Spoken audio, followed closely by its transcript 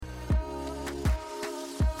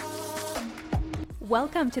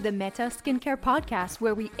Welcome to the Meta Skincare Podcast,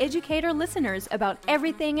 where we educate our listeners about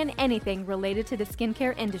everything and anything related to the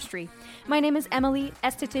skincare industry. My name is Emily,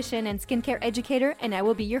 esthetician and skincare educator, and I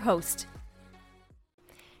will be your host.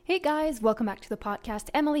 Hey guys, welcome back to the podcast.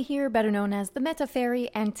 Emily here, better known as the Meta Fairy,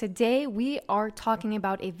 and today we are talking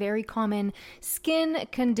about a very common skin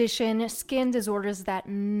condition, skin disorders that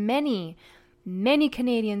many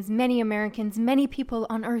Canadians, many Americans, many people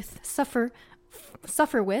on earth suffer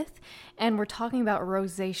with, and we're talking about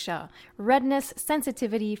rosacea. Redness,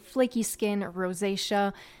 sensitivity, flaky skin,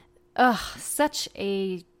 rosacea. Such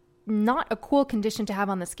a not a cool condition to have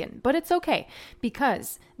on the skin, but it's okay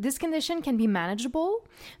because this condition can be manageable.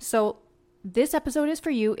 So this episode is for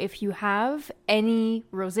you if you have any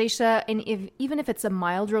rosacea, and even if it's a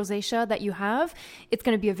mild rosacea that you have, it's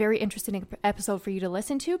going to be a very interesting episode for you to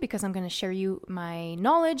listen to because I'm going to share you my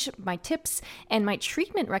knowledge, my tips, and my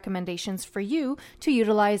treatment recommendations for you to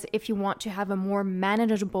utilize if you want to have a more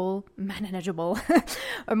manageable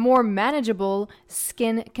a more manageable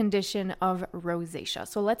skin condition of rosacea.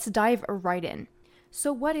 So let's dive right in.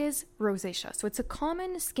 So what is rosacea? So it's a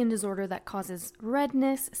common skin disorder that causes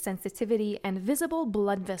redness, sensitivity, and visible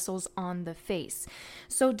blood vessels on the face.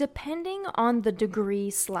 So depending on the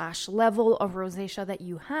degree/level of rosacea that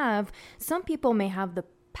you have, some people may have the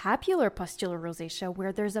papular-pustular rosacea,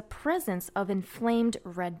 where there's a presence of inflamed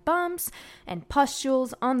red bumps and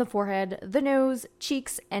pustules on the forehead, the nose,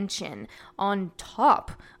 cheeks, and chin, on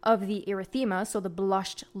top of the erythema, so the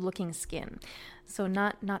blushed-looking skin. So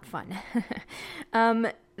not fun.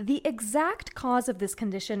 The exact cause of this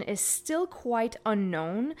condition is still quite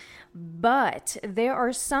unknown, but there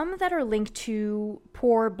are some that are linked to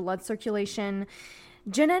poor blood circulation,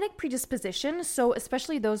 genetic predisposition, so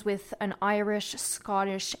especially those with an Irish,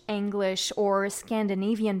 Scottish, English, or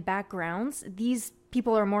Scandinavian backgrounds, these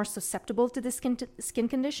people are more susceptible to this skin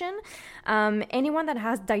condition. Anyone that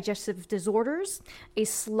has digestive disorders, a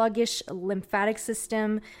sluggish lymphatic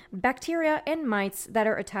system, bacteria and mites that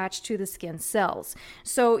are attached to the skin cells.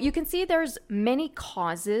 So you can see there's many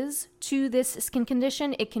causes to this skin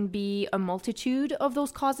condition. It can be a multitude of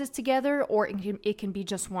those causes together, or it can be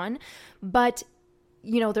just one. But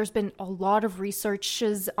there's been a lot of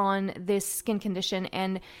researches on this skin condition,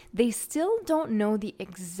 and they still don't know the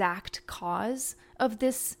exact cause of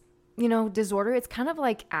this, disorder. It's kind of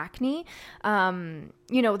like acne.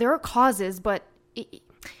 There are causes, but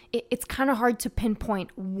it's kind of hard to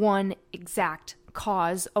pinpoint one exact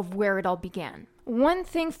cause of where it all began. One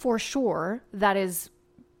thing for sure that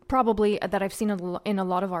I've seen in a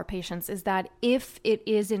lot of our patients is that if it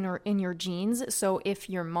is in your genes, so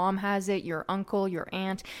if your mom has it, your uncle, your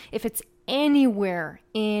aunt, if it's anywhere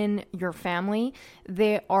in your family,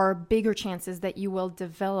 there are bigger chances that you will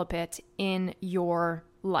develop it in your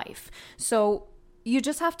life. So you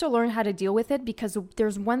just have to learn how to deal with it, because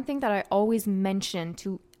there's one thing that I always mention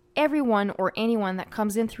to everyone or anyone that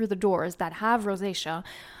comes in through the doors that have rosacea.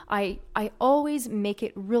 I always make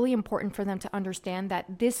it really important for them to understand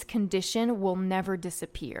that this condition will never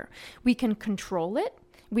disappear. We can control it,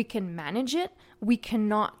 we can manage it, we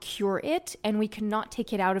cannot cure it, and we cannot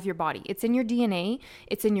take it out of your body. It's in your DNA,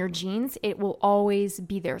 it's in your genes, it will always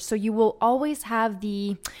be there. So you will always have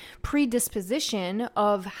the predisposition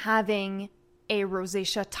of having a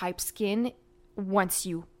rosacea type skin once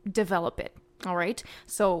you develop it. All right.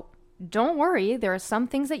 So don't worry. There are some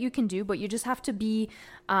things that you can do, but you just have to be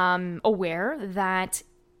aware that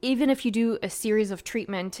even if you do a series of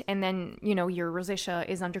treatment and then, your rosacea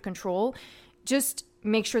is under control, just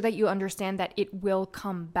make sure that you understand that it will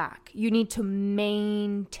come back. You need to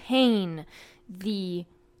maintain the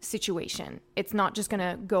situation. It's not just going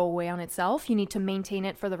to go away on itself. You need to maintain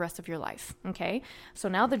it for the rest of your life. Okay. So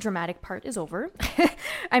now the dramatic part is over.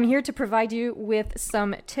 I'm here to provide you with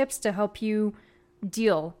some tips to help you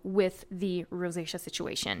deal with the rosacea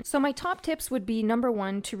situation. So my top tips would be, number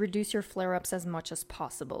one, to reduce your flare-ups as much as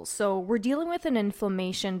possible. So we're dealing with an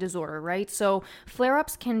inflammation disorder, right? So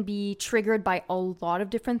flare-ups can be triggered by a lot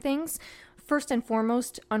of different things. First and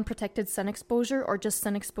foremost, unprotected sun exposure, or just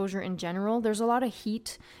sun exposure in general. There's a lot of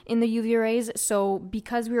heat in the UV rays, so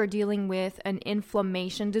because we are dealing with an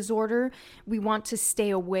inflammation disorder, we want to stay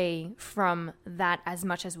away from that as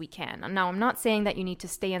much as we can. Now, I'm not saying that you need to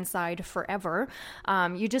stay inside forever.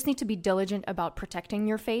 You just need to be diligent about protecting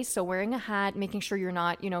your face, so wearing a hat, making sure you're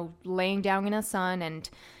not, laying down in the sun and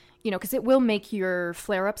because it will make your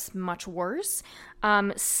flare-ups much worse.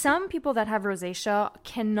 Some people that have rosacea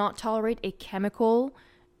cannot tolerate a chemical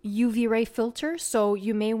UV ray filter, so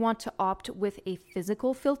you may want to opt with a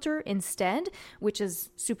physical filter instead, which is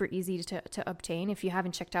super easy to obtain. If you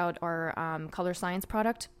haven't checked out our Color Science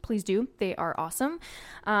product, please do. They are awesome.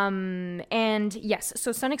 And yes,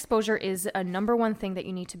 so sun exposure is a number one thing that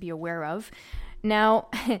you need to be aware of. Now,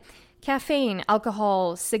 caffeine,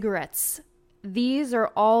 alcohol, cigarettes, these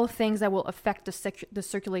are all things that will affect the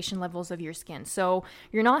circulation levels of your skin. So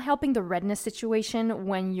you're not helping the redness situation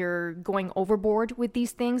when you're going overboard with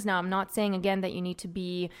these things. Now, I'm not saying, again, that you need to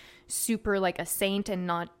be super like a saint and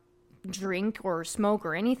not drink or smoke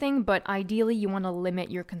or anything, but ideally you want to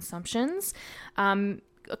limit your consumptions. A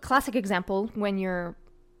classic example, when you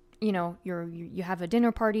have a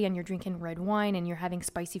dinner party and you're drinking red wine and you're having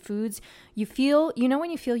spicy foods,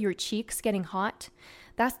 when you feel your cheeks getting hot,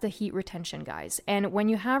 that's the heat retention, guys. And when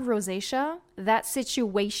you have rosacea, that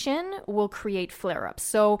situation will create flare-ups.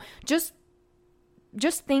 So just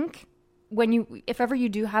think, if ever you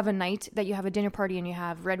do have a night that you have a dinner party and you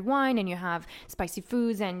have red wine and you have spicy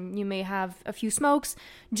foods and you may have a few smokes,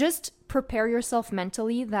 just prepare yourself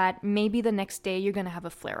mentally that maybe the next day you're going to have a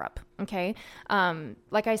flare-up, okay?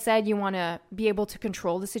 Like I said, you want to be able to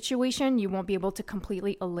control the situation. You won't be able to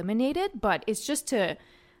completely eliminate it, but it's just to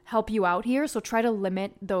help you out here. So try to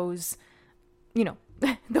limit those,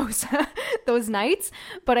 those nights.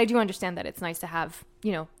 But I do understand that it's nice to have,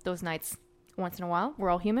 those nights once in a while. We're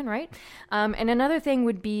all human, right? And another thing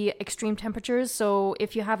would be extreme temperatures. So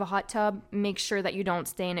if you have a hot tub, make sure that you don't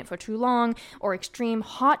stay in it for too long, or extreme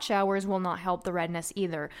hot showers will not help the redness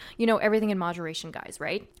either. Everything in moderation, guys,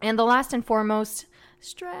 right? And the last and foremost,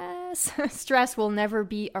 stress. Stress will never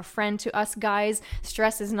be a friend to us, guys.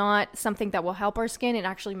 Stress is not something that will help our skin. It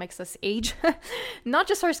actually makes us age. Not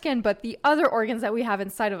just our skin, but the other organs that we have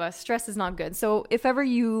inside of us. Stress is not good. So if ever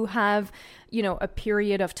you have, a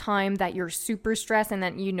period of time that you're super stressed and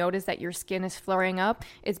then you notice that your skin is flaring up,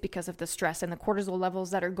 it's because of the stress and the cortisol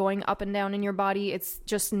levels that are going up and down in your body. It's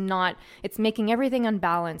making everything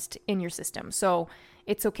unbalanced in your system. So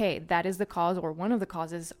it's okay. That is the cause, or one of the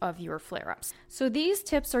causes, of your flare-ups. So these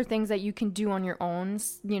tips are things that you can do on your own,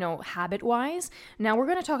 habit-wise. Now we're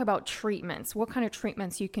going to talk about treatments. What kind of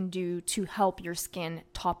treatments you can do to help your skin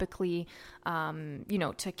topically,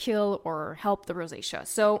 to kill or help the rosacea.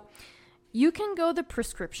 So you can go the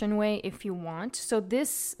prescription way if you want. So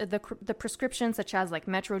the prescriptions such as like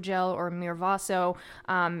Metrogel or Mirvaso,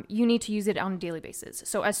 you need to use it on a daily basis.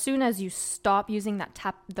 So as soon as you stop using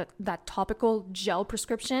that topical gel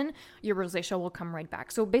prescription, your rosacea will come right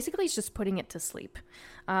back. So basically it's just putting it to sleep.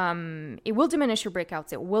 It will diminish your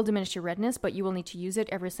breakouts. It will diminish your redness, but you will need to use it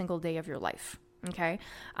every single day of your life. Okay.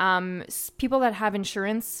 People that have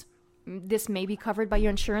insurance, this may be covered by your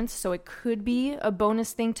insurance, so it could be a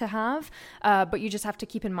bonus thing to have, but you just have to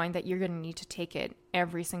keep in mind that you're going to need to take it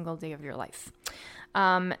every single day of your life.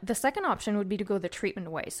 The second option would be to go the treatment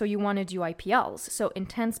way. So you want to do IPLs. So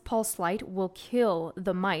intense pulse light will kill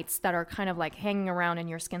the mites that are kind of like hanging around in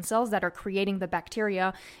your skin cells that are creating the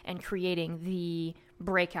bacteria and creating the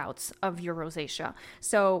breakouts of your rosacea.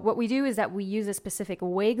 So what we do is that we use a specific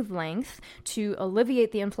wavelength to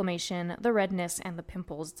alleviate the inflammation, the redness, and the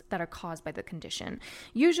pimples that are caused by the condition.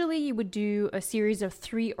 Usually you would do a series of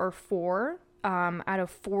 3 or 4 at a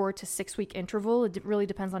 4 to 6 week interval. It really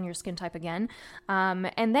depends on your skin type again.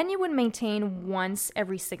 And then you would maintain once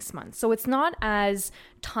every 6 months. So it's not as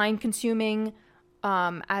time consuming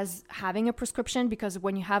as having a prescription, because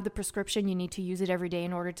when you have the prescription, you need to use it every day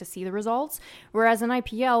in order to see the results. Whereas an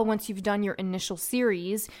IPL, once you've done your initial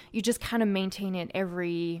series, you just kind of maintain it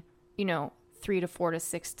every, 3 to 4 to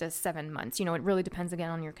 6 to 7 months. It really depends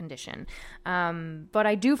again on your condition. But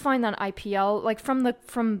I do find that IPL, like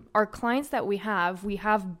from our clients that we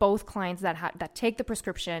have both clients that take the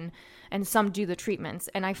prescription and some do the treatments.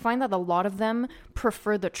 And I find that a lot of them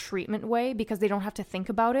prefer the treatment way because they don't have to think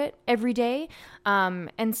about it every day.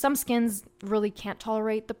 And some skins really can't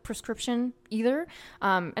tolerate the prescription either.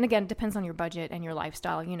 And again, it depends on your budget and your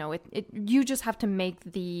lifestyle. You just have to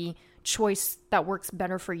make the choice that works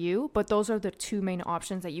better for you, but those are the two main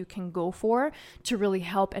options that you can go for to really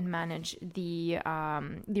help and manage the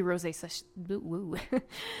rosacea.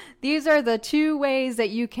 These are the two ways that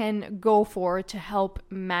you can go for to help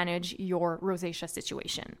manage your rosacea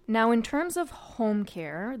situation. Now, in terms of home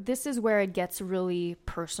care, this is where it gets really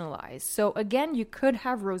personalized. So again, you could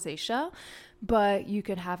have rosacea, but you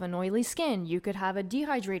could have an oily skin. You could have a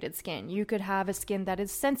dehydrated skin. You could have a skin that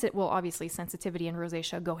is sensitive. Well, obviously sensitivity and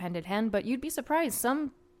rosacea go hand in hand, but you'd be surprised.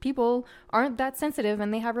 Some people aren't that sensitive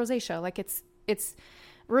and they have rosacea. Like it's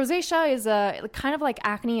rosacea is a kind of like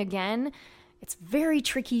acne again. It's very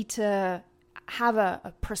tricky to have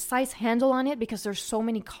a precise handle on it because there's so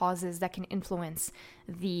many causes that can influence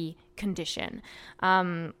the condition.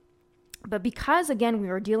 But because, again, we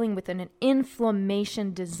are dealing with an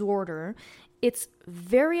inflammation disorder, it's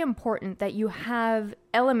very important that you have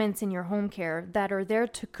elements in your home care that are there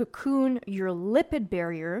to cocoon your lipid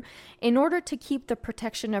barrier in order to keep the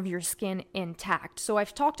protection of your skin intact. So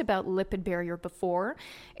I've talked about lipid barrier before.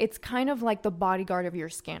 It's kind of like the bodyguard of your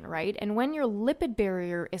skin, right? And when your lipid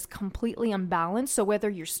barrier is completely unbalanced, so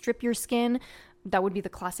whether you strip your skin, that would be the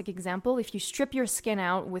classic example. If you strip your skin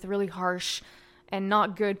out with really harsh and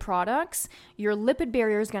not good products, your lipid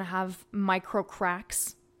barrier is going to have micro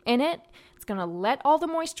cracks in it. It's going to let all the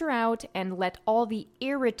moisture out and let all the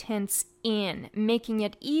irritants in, making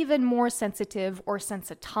it even more sensitive or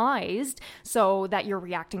sensitized so that you're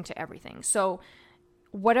reacting to everything. So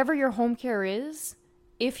whatever your home care is,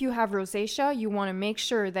 if you have rosacea, you want to make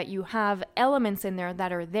sure that you have elements in there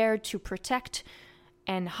that are there to protect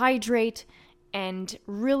and hydrate and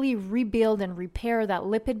really rebuild and repair that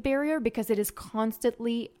lipid barrier, because it is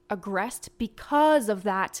constantly aggressed because of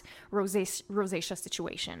that rosacea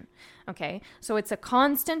situation. Okay, so it's a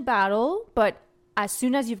constant battle, but as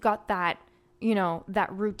soon as you've got that, that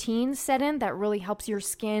routine set in that really helps your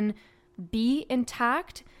skin be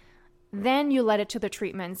intact, then you let it to the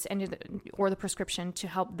treatments or the prescription to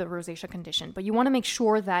help the rosacea condition. But you want to make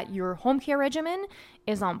sure that your home care regimen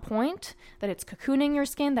is on point, that it's cocooning your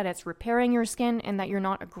skin, that it's repairing your skin, and that you're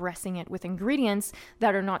not aggressing it with ingredients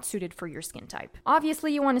that are not suited for your skin type.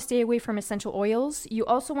 Obviously, you want to stay away from essential oils. You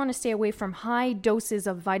also want to stay away from high doses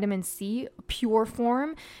of vitamin C, pure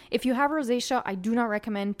form. If you have rosacea, I do not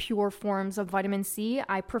recommend pure forms of vitamin C.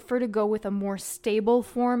 I prefer to go with a more stable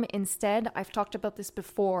form instead. I've talked about this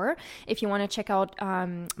before. If you want to check out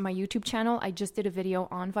my YouTube channel, I just did a video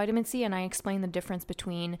on vitamin C, and I explained the difference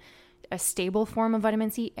between a stable form of vitamin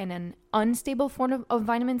C and an unstable form of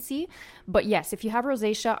vitamin C. But yes, if you have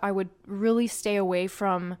rosacea, I would really stay away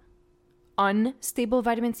from unstable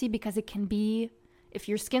vitamin C, because it can be, if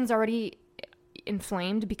your skin's already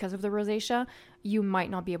inflamed because of the rosacea, you might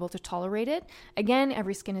not be able to tolerate it. Again,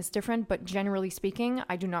 every skin is different, but generally speaking,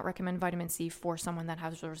 I do not recommend vitamin C for someone that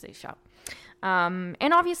has rosacea.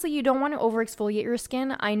 And obviously, you don't want to over-exfoliate your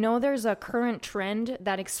skin. I know there's a current trend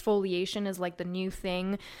that exfoliation is like the new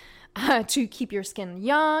thing to keep your skin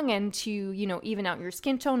young and to, even out your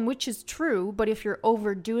skin tone, which is true. But if you're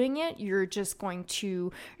overdoing it, you're just going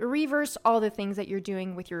to reverse all the things that you're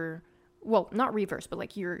doing with your, well, not reverse, but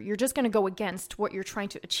like you're just going to go against what you're trying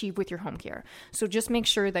to achieve with your home care. So just make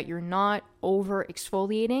sure that you're not over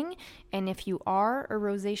exfoliating. And if you are a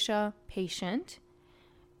rosacea patient,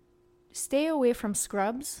 stay away from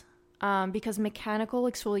scrubs because mechanical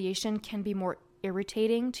exfoliation can be more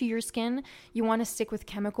irritating to your skin. You want to stick with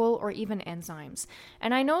chemical or even enzymes.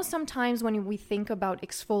 And I know sometimes when we think about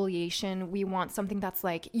exfoliation, we want something that's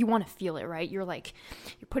like, you want to feel it, right? You're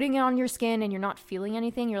putting it on your skin and you're not feeling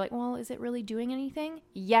anything. You're like, well, is it really doing anything?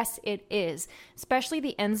 Yes, it is. Especially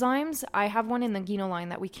the enzymes. I have one in the Guino line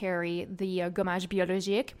that we carry, the Gommage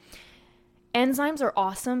Biologique. Enzymes are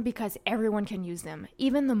awesome because everyone can use them.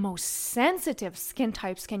 Even the most sensitive skin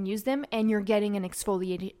types can use them, and you're getting an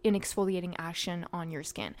exfoliating action on your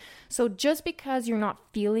skin. So just because you're not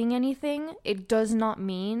feeling anything, it does not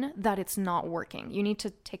mean that it's not working. You need to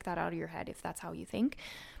take that out of your head if that's how you think.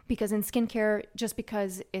 Because in skincare, just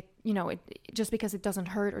because it doesn't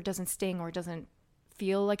hurt or doesn't sting or doesn't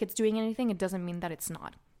feel like it's doing anything, it doesn't mean that it's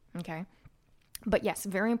not. Okay? But yes,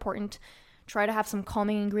 very important. Try to have some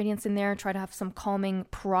calming ingredients in there. Try to have some calming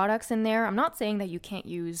products in there. I'm not saying that you can't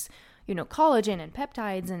use, collagen and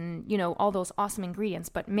peptides and, all those awesome ingredients,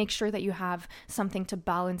 but make sure that you have something to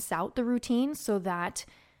balance out the routine so that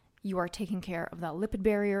you are taking care of that lipid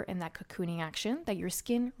barrier and that cocooning action that your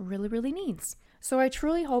skin really, really needs. So I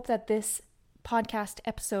truly hope that this podcast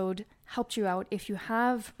episode helped you out if you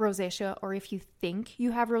have rosacea or if you think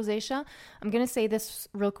you have rosacea. I'm going to say this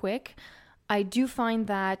real quick. I do find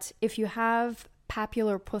that if you have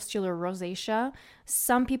papular-pustular rosacea,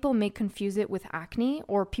 some people may confuse it with acne,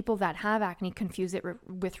 or people that have acne confuse it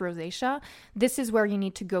with rosacea. This is where you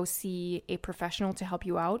need to go see a professional to help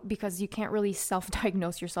you out, because you can't really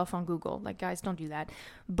self-diagnose yourself on Google. Like, guys, don't do that.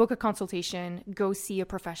 Book a consultation, go see a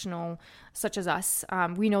professional such as us.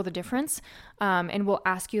 We know the difference, and we'll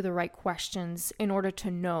ask you the right questions in order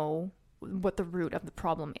to know what the root of the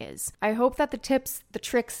problem is. I hope that the tips, the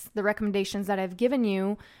tricks, the recommendations that I've given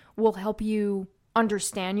you will help you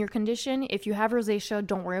understand your condition. If you have rosacea,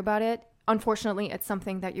 don't worry about it. Unfortunately, it's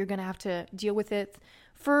something that you're going to have to deal with it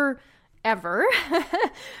forever,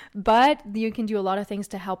 but you can do a lot of things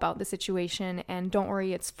to help out the situation, and don't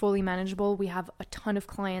worry, it's fully manageable. We have a ton of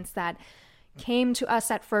clients that came to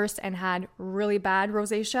us at first and had really bad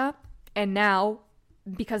rosacea, and now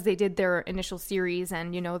because they did their initial series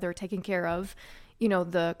and, they're taken care of,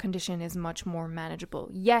 the condition is much more manageable.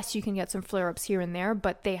 Yes, you can get some flare-ups here and there,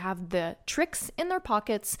 but they have the tricks in their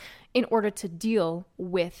pockets in order to deal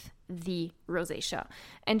with the rosacea.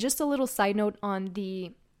 And just a little side note on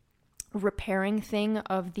the repairing thing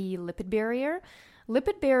of the lipid barrier.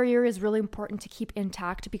 Lipid barrier is really important to keep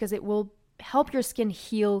intact because it will help your skin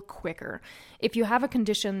heal quicker. If you have a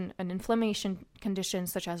condition, an inflammation condition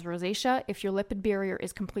such as rosacea, if your lipid barrier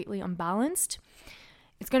is completely unbalanced,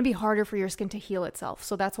 it's going to be harder for your skin to heal itself.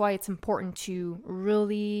 So that's why it's important to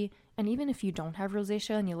really, and even if you don't have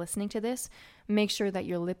rosacea and you're listening to this, make sure that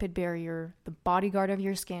your lipid barrier, the bodyguard of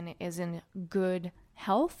your skin, is in good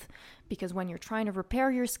health, because when you're trying to repair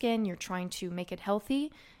your skin, you're trying to make it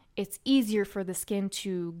healthy, it's easier for the skin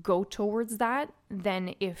to go towards that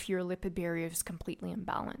than if your lipid barrier is completely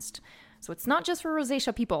imbalanced. So it's not just for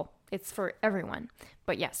rosacea people, it's for everyone.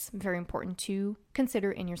 But yes, very important to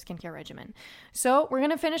consider in your skincare regimen. So we're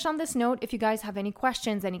going to finish on this note. If you guys have any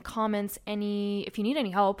questions, any comments, if you need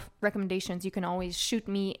any help, recommendations, you can always shoot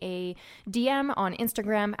me a DM on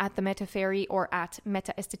Instagram at the Meta Fairy or at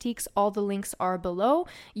Meta Esthétiques. All the links are below.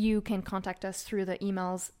 You can contact us through the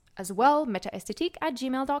emails as well,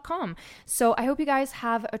 metaestetique@gmail.com. So I hope you guys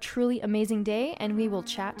have a truly amazing day, and we will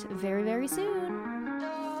chat very, very soon.